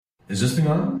Is this thing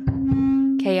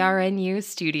on? KRNU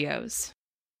Studios.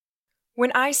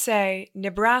 When I say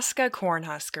Nebraska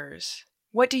Cornhuskers,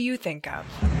 what do you think of?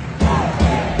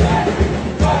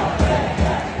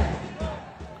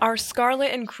 Our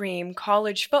Scarlet and Cream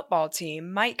college football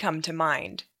team might come to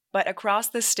mind, but across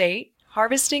the state,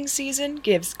 harvesting season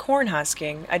gives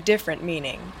cornhusking a different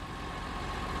meaning.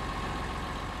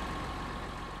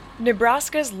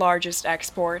 Nebraska's largest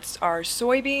exports are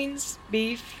soybeans,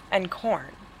 beef, and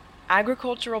corn,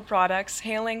 agricultural products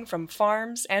hailing from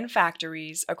farms and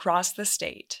factories across the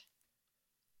state.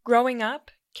 Growing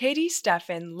up, Katie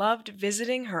Steffen loved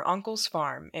visiting her uncle's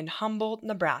farm in Humboldt,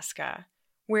 Nebraska,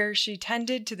 where she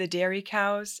tended to the dairy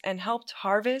cows and helped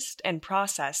harvest and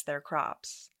process their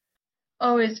crops.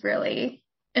 Always really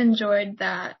enjoyed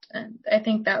that, and I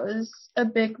think that was a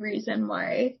big reason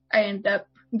why I ended up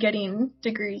getting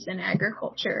degrees in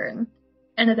agriculture and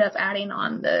ended up adding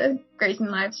on the grazing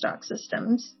livestock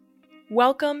systems.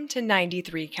 Welcome to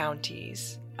 93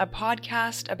 Counties, a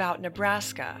podcast about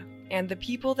Nebraska and the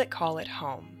people that call it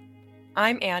home.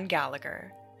 I'm Ann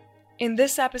Gallagher. In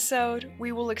this episode,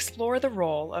 we will explore the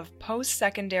role of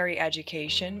post-secondary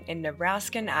education in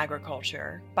Nebraskan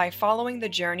agriculture by following the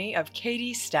journey of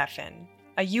Katie Steffen,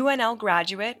 a UNL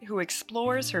graduate who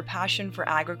explores her passion for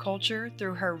agriculture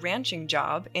through her ranching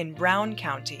job in Brown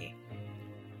County.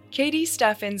 Katie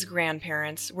Steffen's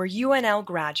grandparents were UNL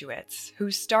graduates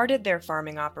who started their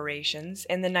farming operations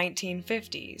in the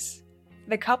 1950s.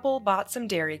 The couple bought some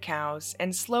dairy cows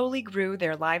and slowly grew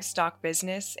their livestock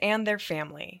business and their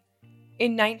family.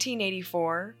 In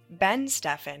 1984, Ben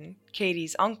Steffen,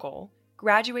 Katie's uncle,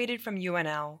 graduated from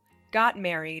UNL, got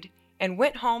married, and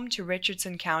went home to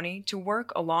Richardson County to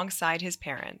work alongside his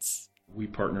parents. We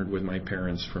partnered with my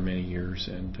parents for many years,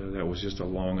 and that was just a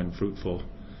long and fruitful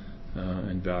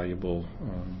and valuable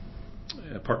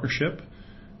partnership.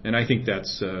 And I think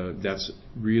that's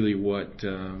really what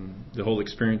the whole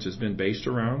experience has been based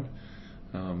around,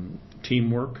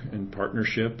 teamwork and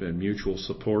partnership and mutual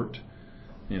support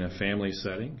in a family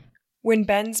setting. When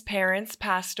Ben's parents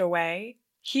passed away,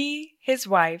 he, his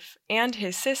wife, and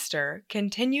his sister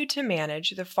continued to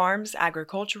manage the farm's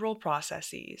agricultural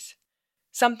processes,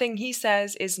 something he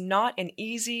says is not an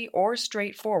easy or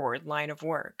straightforward line of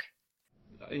work.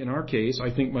 In our case, I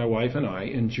think my wife and I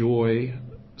enjoy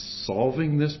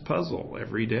solving this puzzle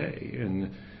every day,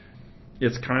 and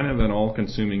it's kind of an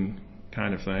all-consuming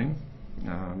kind of thing.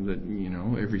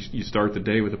 You start the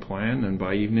day with a plan, and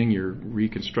by evening you're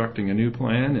reconstructing a new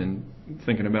plan and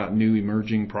thinking about new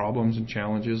emerging problems and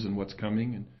challenges and what's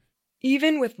coming.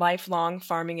 Even with lifelong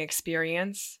farming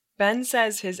experience, Ben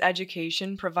says his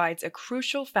education provides a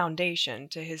crucial foundation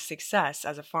to his success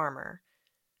as a farmer.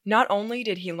 Not only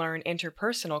did he learn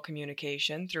interpersonal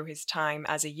communication through his time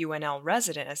as a UNL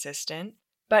resident assistant,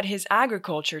 but his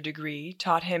agriculture degree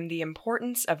taught him the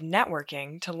importance of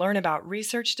networking to learn about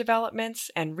research developments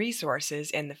and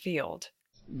resources in the field.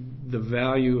 The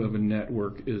value of a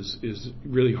network is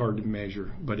really hard to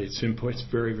measure, but it's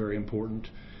very, very important.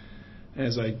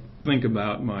 As I think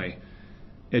about my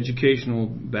educational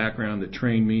background that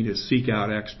trained me to seek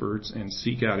out experts and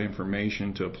seek out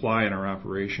information to apply in our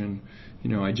operation,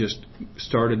 I just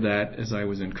started that as I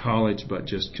was in college, but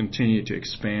just continued to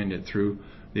expand it through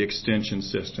the extension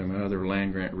system and other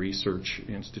land-grant research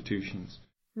institutions.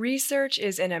 Research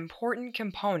is an important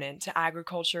component to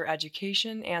agriculture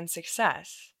education and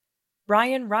success.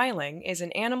 Brian Reiling is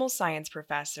an animal science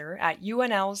professor at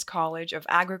UNL's College of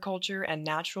Agriculture and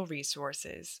Natural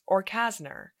Resources, or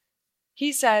CASNR.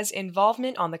 He says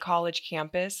involvement on the college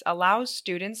campus allows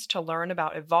students to learn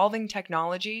about evolving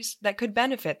technologies that could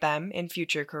benefit them in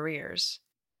future careers.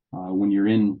 When you're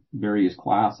in various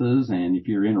classes and if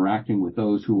you're interacting with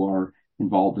those who are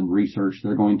involved in research,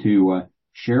 they're going to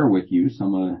share with you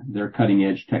some of their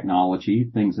cutting-edge technology,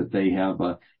 things that they have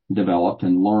developed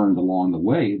and learned along the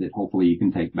way that hopefully you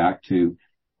can take back to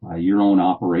your own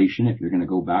operation if you're going to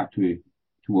go back to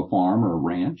a farm or a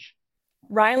ranch.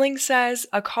 Reiling says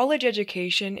a college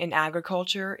education in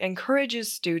agriculture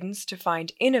encourages students to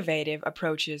find innovative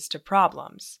approaches to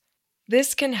problems.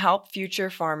 This can help future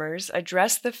farmers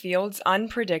address the field's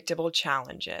unpredictable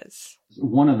challenges.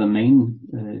 One of the main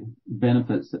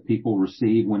benefits that people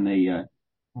receive when they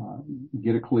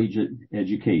get a collegiate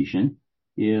education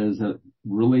is it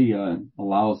really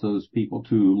allows those people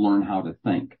to learn how to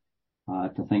think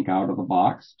out of the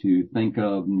box, to think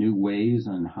of new ways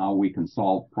and how we can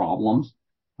solve problems,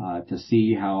 to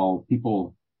see how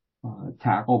people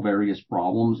tackle various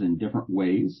problems in different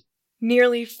ways.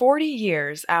 Nearly 40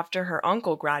 years after her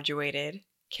uncle graduated,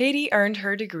 Katie earned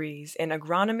her degrees in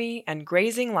agronomy and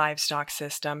grazing livestock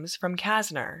systems from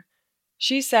CASNR.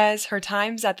 She says her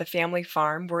times at the family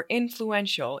farm were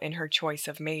influential in her choice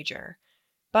of major,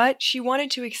 but she wanted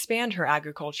to expand her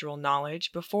agricultural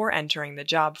knowledge before entering the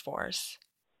job force.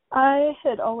 I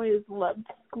had always loved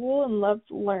school and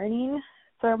loved learning,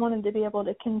 so I wanted to be able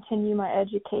to continue my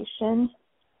education,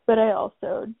 but I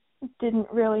also didn't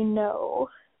really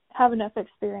have enough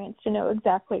experience to know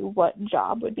exactly what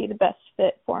job would be the best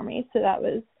fit for me, so that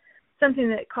was something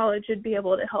that college would be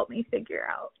able to help me figure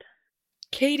out.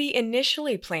 Katie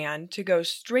initially planned to go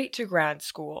straight to grad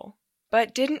school,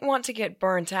 but didn't want to get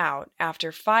burnt out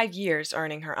after 5 years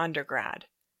earning her undergrad.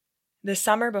 The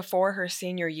summer before her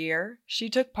senior year, she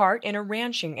took part in a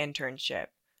ranching internship,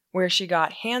 where she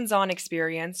got hands-on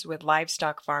experience with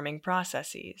livestock farming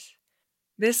processes.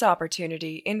 This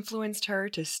opportunity influenced her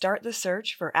to start the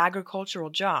search for agricultural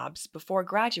jobs before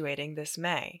graduating this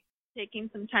May. Taking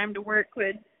some time to work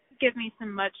would give me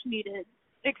some much-needed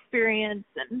experience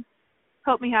and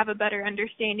help me have a better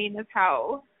understanding of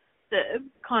how the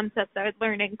concepts I would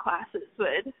learn in classes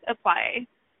would apply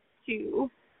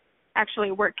to actually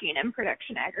working in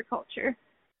production agriculture.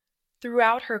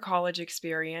 Throughout her college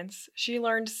experience, she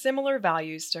learned similar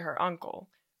values to her uncle,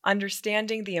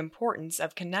 understanding the importance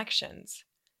of connections.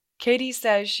 Katie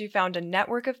says she found a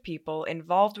network of people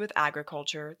involved with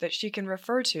agriculture that she can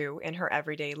refer to in her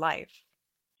everyday life.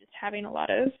 Just having a lot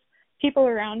of people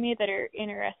around me that are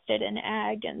interested in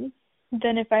ag, and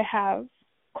then if I have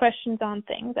questions on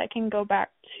things, I can go back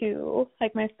to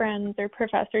like my friends or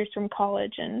professors from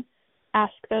college and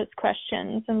ask those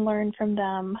questions and learn from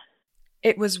them.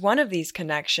 It was one of these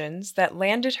connections that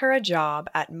landed her a job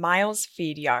at Miles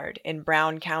Feed Yard in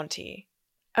Brown County.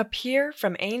 A peer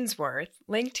from Ainsworth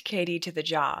linked Katie to the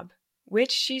job,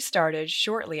 which she started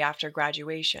shortly after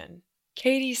graduation.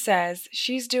 Katie says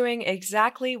she's doing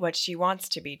exactly what she wants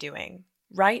to be doing,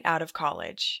 right out of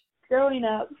college. Growing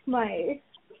up, my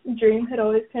dream had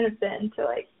always kind of been to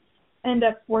end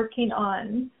up working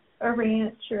on a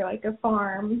ranch or a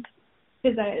farm,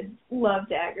 because I had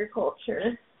loved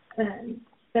agriculture. And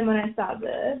then when I saw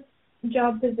the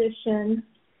job position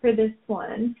for this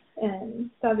one and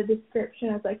saw the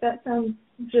description, I was like, that sounds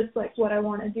just like what I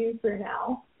want to do for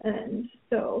now. And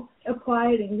so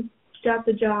applied and got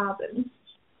the job and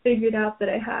figured out that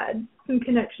I had some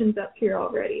connections up here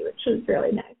already, which was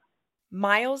really nice.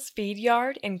 Miles Feed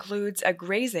Yard includes a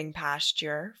grazing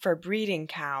pasture for breeding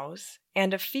cows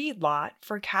and a feedlot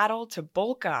for cattle to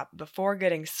bulk up before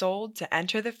getting sold to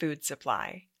enter the food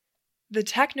supply. The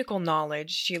technical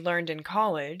knowledge she learned in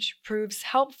college proves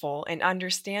helpful in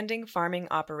understanding farming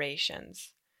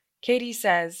operations. Katie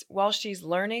says while she's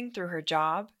learning through her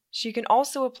job, she can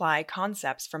also apply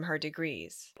concepts from her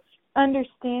degrees.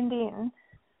 Understanding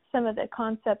some of the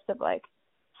concepts of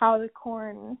how the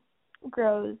corn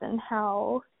grows and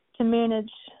how to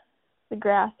manage the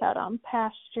grass out on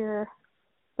pasture,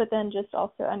 but then just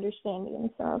also understanding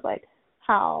some of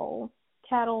how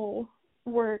cattle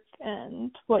work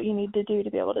and what you need to do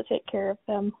to be able to take care of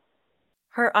them.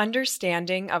 Her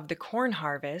understanding of the corn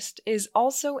harvest is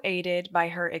also aided by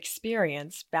her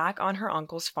experience back on her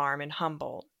uncle's farm in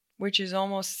Humboldt, which is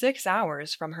almost 6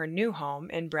 hours from her new home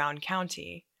in Brown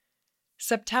County.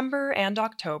 September and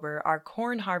October are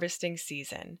corn harvesting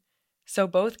season, so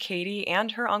both Katie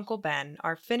and her Uncle Ben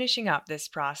are finishing up this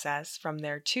process from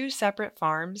their 2 separate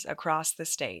farms across the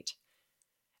state.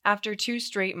 After 2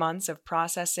 straight months of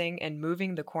processing and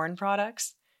moving the corn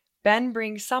products, Ben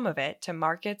brings some of it to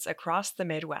markets across the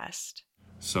Midwest.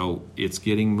 So it's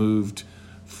getting moved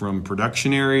from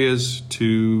production areas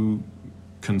to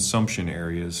consumption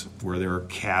areas where there are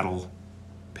cattle,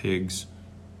 pigs,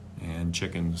 and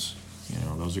chickens.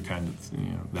 Those are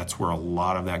that's where a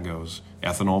lot of that goes.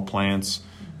 Ethanol plants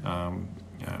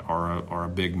are a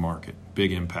big market,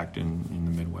 big impact in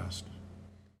the Midwest.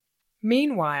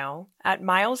 Meanwhile, at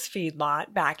Miles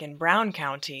Feedlot back in Brown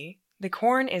County, the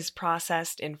corn is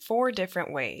processed in 4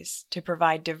 different ways to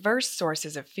provide diverse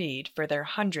sources of feed for their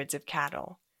hundreds of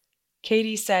cattle.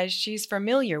 Katie says she's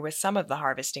familiar with some of the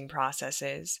harvesting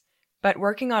processes, but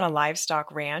working on a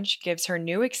livestock ranch gives her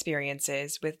new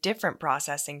experiences with different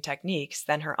processing techniques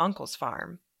than her uncle's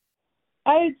farm.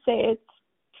 I would say it's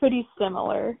pretty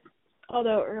similar,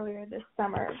 although earlier this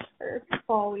summer or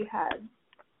fall we had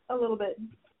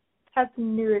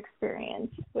some new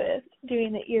experience with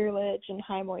doing the earlage and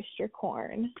high moisture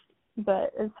corn.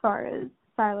 But as far as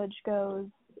silage goes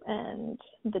and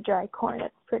the dry corn,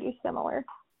 it's pretty similar.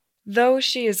 Though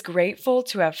she is grateful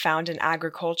to have found an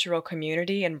agricultural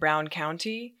community in Brown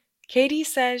County, Katie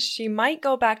says she might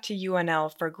go back to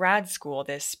UNL for grad school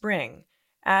this spring,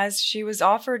 as she was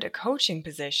offered a coaching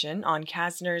position on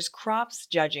Kasner's crops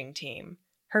judging team,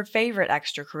 her favorite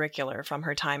extracurricular from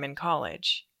her time in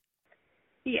college.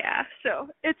 Yeah, so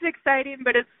it's exciting,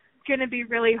 but it's going to be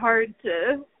really hard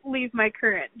to leave my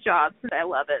current job since I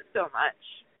love it so much.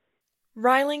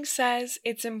 Reiling says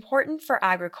it's important for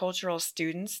agricultural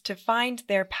students to find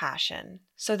their passion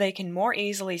so they can more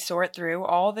easily sort through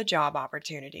all the job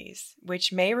opportunities,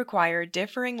 which may require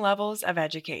differing levels of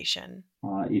education.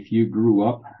 If you grew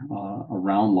up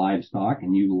around livestock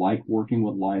and you like working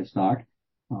with livestock,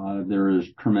 there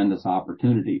is tremendous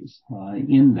opportunities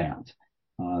in that.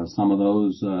 Some of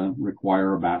those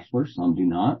require a bachelor's, some do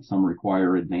not. Some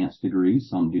require advanced degrees,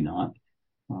 some do not.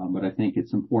 But I think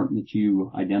it's important that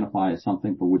you identify as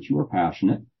something for which you are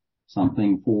passionate,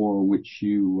 something for which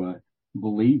you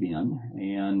believe in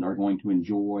and are going to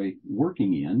enjoy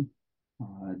working in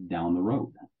down the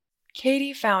road.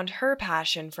 Katie found her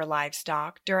passion for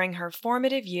livestock during her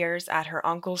formative years at her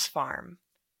uncle's farm.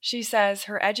 She says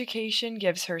her education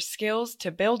gives her skills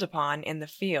to build upon in the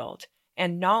field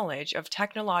and knowledge of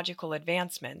technological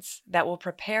advancements that will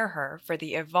prepare her for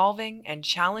the evolving and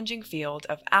challenging field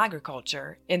of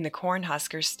agriculture in the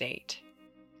Cornhusker state.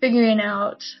 Figuring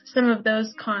out some of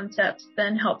those concepts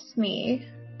then helps me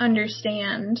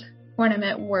understand when I'm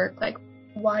at work, like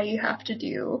why you have to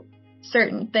do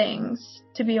certain things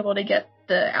to be able to get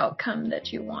the outcome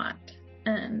that you want.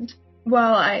 And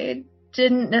while I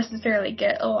didn't necessarily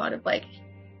get a lot of like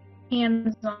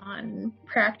hands-on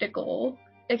practical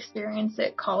experience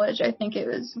at college, I think it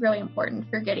was really important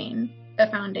for getting a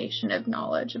foundation of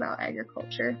knowledge about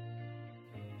agriculture.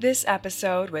 This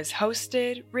episode was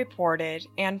hosted, reported,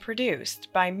 and produced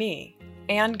by me,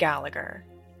 Ann Gallagher.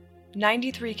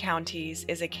 93 Counties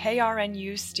is a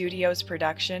KRNU Studios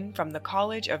production from the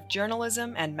College of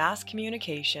Journalism and Mass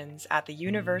Communications at the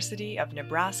University of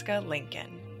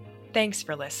Nebraska-Lincoln. Thanks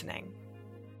for listening.